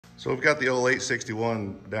So we've got the old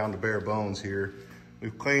 861 down to bare bones here.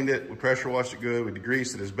 We've cleaned it, we pressure washed it good, we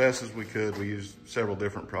degreased it as best as we could. We used several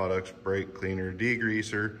different products, brake cleaner,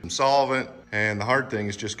 degreaser, some solvent, and the hard thing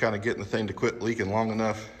is just kind of getting the thing to quit leaking long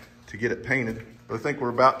enough to get it painted. But I think we're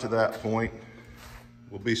about to that point.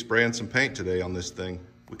 We'll be spraying some paint today on this thing.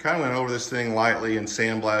 We kind of went over this thing lightly and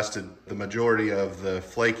sandblasted the majority of the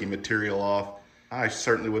flaky material off. I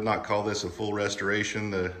certainly would not call this a full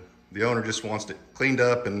restoration. The owner just wants it cleaned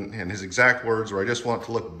up, and his exact words were, I just want it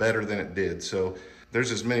to look better than it did. So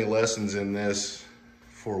there's as many lessons in this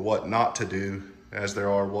for what not to do as there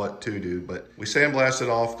are what to do. But we sandblasted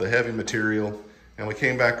off the heavy material, and we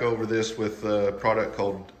came back over this with a product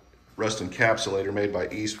called Rust Encapsulator made by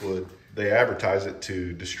Eastwood. They advertise it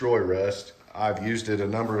to destroy rust. I've used it a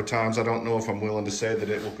number of times. I don't know if I'm willing to say that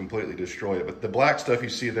it will completely destroy it, but the black stuff you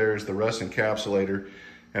see there is the Rust Encapsulator.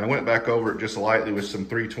 And I went back over it just lightly with some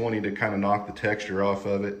 320 to kind of knock the texture off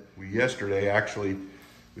of it. Yesterday, actually,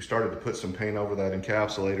 we started to put some paint over that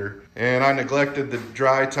encapsulator. And I neglected the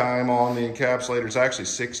dry time on the encapsulator. It's actually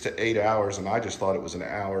 6 to 8 hours, and I just thought it was an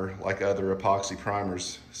hour like other epoxy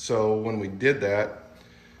primers. So when we did that,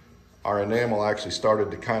 our enamel actually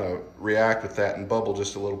started to kind of react with that and bubble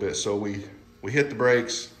just a little bit. So we hit the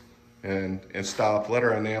brakes and stopped, let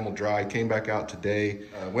our enamel dry, came back out today,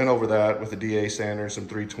 went over that with a DA sander and some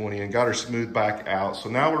 320 and got her smoothed back out. So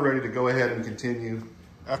now we're ready to go ahead and continue.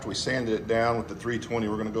 After we sanded it down with the 320,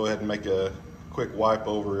 we're gonna go ahead and make a quick wipe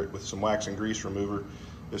over it with some wax and grease remover,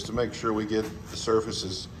 just to make sure we get the surface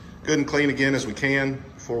as good and clean again as we can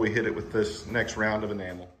before we hit it with this next round of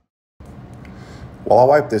enamel. While I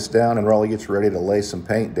wipe this down and Raleigh gets ready to lay some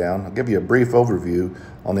paint down, I'll give you a brief overview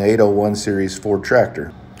on the 801 series Ford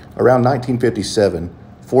tractor. Around 1957,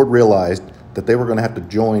 Ford realized that they were going to have to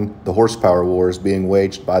join the horsepower wars being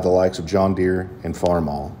waged by the likes of John Deere and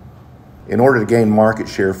Farmall. In order to gain market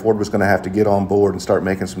share, Ford was going to have to get on board and start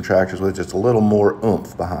making some tractors with just a little more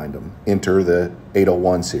oomph behind them. Enter the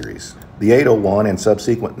 801 series. The 801 and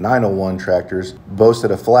subsequent 901 tractors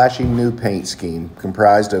boasted a flashy new paint scheme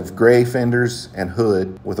comprised of gray fenders and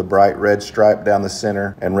hood with a bright red stripe down the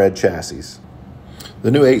center and red chassis.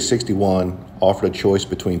 The new 861 offered a choice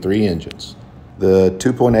between 3 engines: the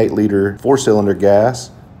 2.8 liter 4-cylinder gas,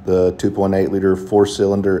 the 2.8 liter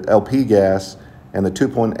 4-cylinder LP gas, and the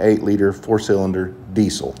 2.8 liter 4-cylinder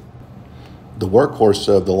diesel. The workhorse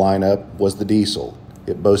of the lineup was the diesel.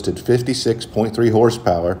 It boasted 56.3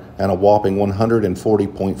 horsepower and a whopping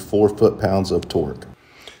 140.4 foot-pounds of torque.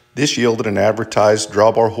 This yielded an advertised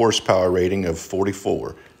drawbar horsepower rating of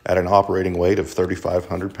 44 at an operating weight of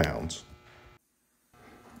 3,500 pounds.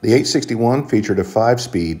 The 861 featured a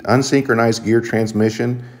 5-speed, unsynchronized gear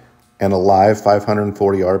transmission and a live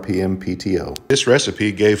 540 RPM PTO. This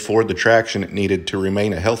recipe gave Ford the traction it needed to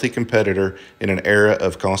remain a healthy competitor in an era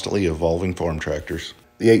of constantly evolving farm tractors.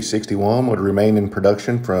 The 861 would remain in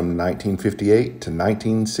production from 1958 to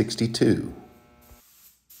 1962.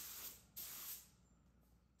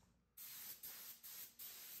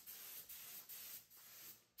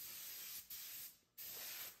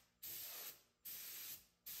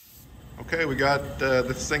 Okay, we got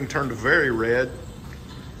this thing turned very red.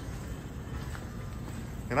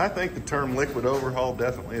 And I think the term liquid overhaul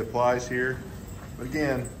definitely applies here. But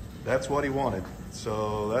again, that's what he wanted.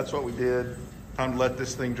 So that's what we did. Time to let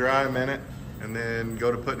this thing dry a minute and then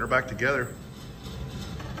go to putting her back together.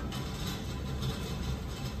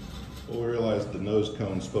 Well, we realized the nose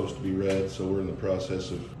cone's supposed to be red, so we're in the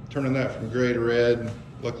process of turning that from gray to red.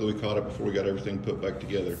 Luckily we caught it before we got everything put back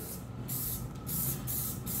together.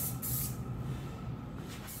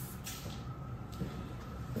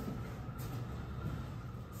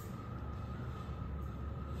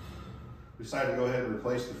 Decided to go ahead and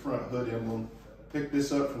replace the front hood emblem. Picked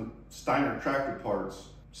this up from Steiner Tractor parts.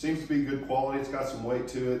 Seems to be good quality. It's got some weight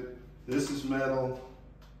to it. This is metal.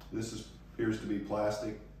 This appears to be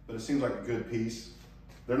plastic, but it seems like a good piece.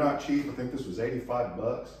 They're not cheap. I think this was 85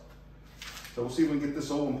 bucks. So we'll see if we can get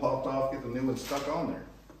this old one popped off, get the new one stuck on there.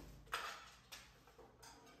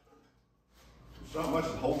 There's not much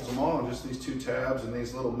that holds them on, just these 2 tabs and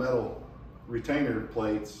these little metal retainer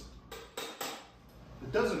plates.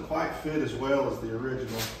 It doesn't quite fit as well as the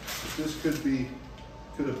original. But this could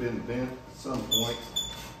have been bent at some point.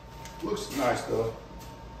 Looks nice though.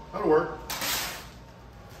 That'll work.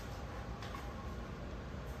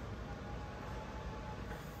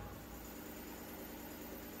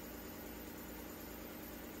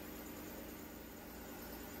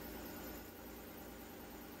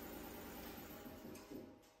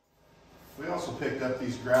 We also picked up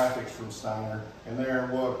these graphics from Steiner, and they're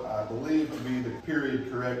what I believe to be the period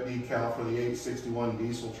correct decal for the 861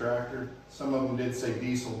 diesel tractor. Some of them did say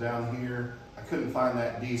diesel down here. I couldn't find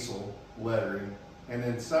that diesel lettering. And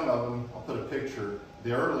then some of them, I'll put a picture,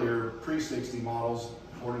 the earlier pre-60 models,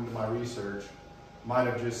 according to my research, might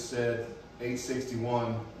have just said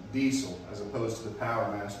 861 diesel as opposed to the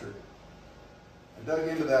Powermaster. I dug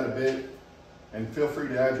into that a bit, and feel free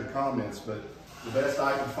to add your comments, but the best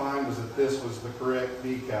I could find was that this was the correct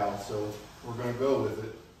decal, so we're going to go with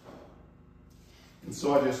it. And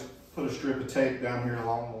so I just put a strip of tape down here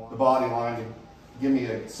along the body line to give me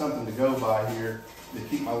something to go by here to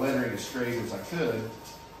keep my lettering as straight as I could.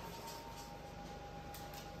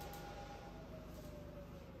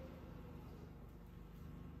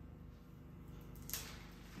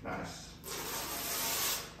 Nice.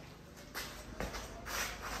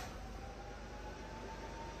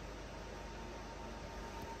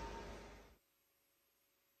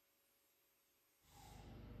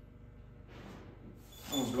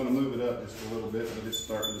 I was going to move it up just a little bit, but it's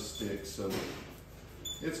starting to stick, so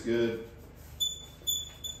it's good.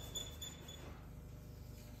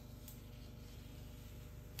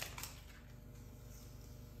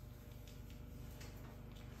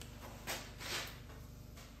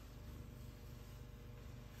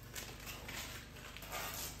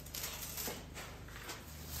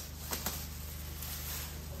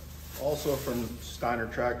 Also from Steiner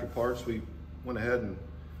Tractor parts, we went ahead and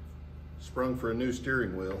sprung for a new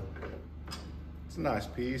steering wheel. It's a nice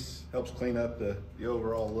piece, helps clean up the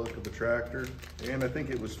overall look of the tractor. And I think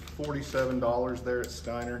it was $47 there at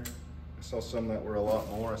Steiner. I saw some that were a lot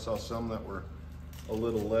more. I saw some that were a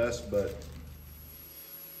little less, but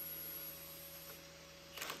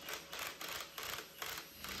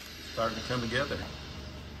it's starting to come together.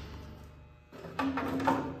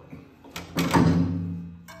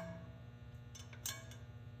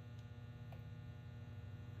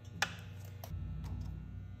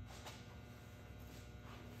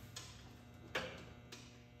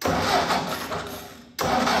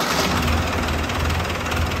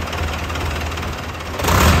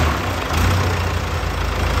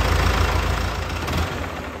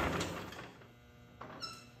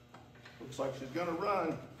 Looks like she's gonna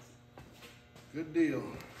run. Good deal.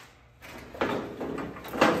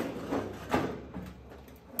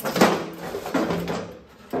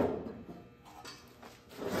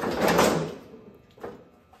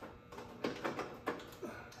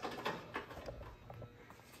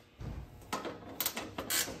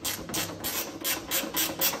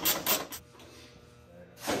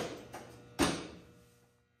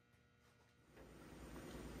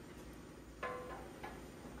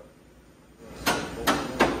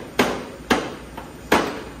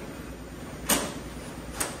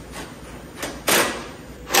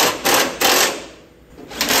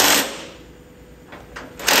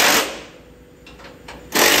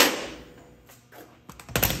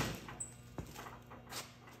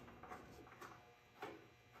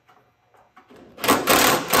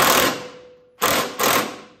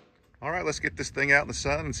 All right, let's get this thing out in the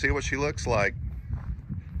sun and see what she looks like.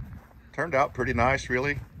 Turned out pretty nice,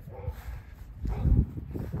 really.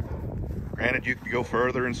 Granted, you could go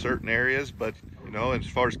further in certain areas, but you know, as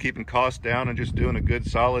far as keeping costs down and just doing a good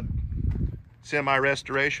solid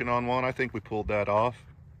semi-restoration on one, I think we pulled that off.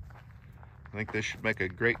 I think this should make a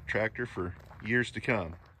great tractor for years to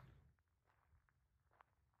come.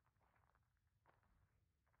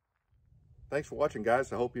 Thanks for watching,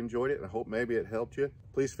 guys. I hope you enjoyed it, and I hope maybe it helped you.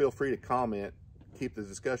 Please feel free to comment. Keep the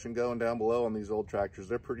discussion going down below on these old tractors.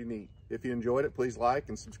 They're pretty neat. If you enjoyed it, please like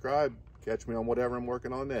and subscribe. Catch me on whatever I'm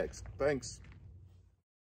working on next. Thanks.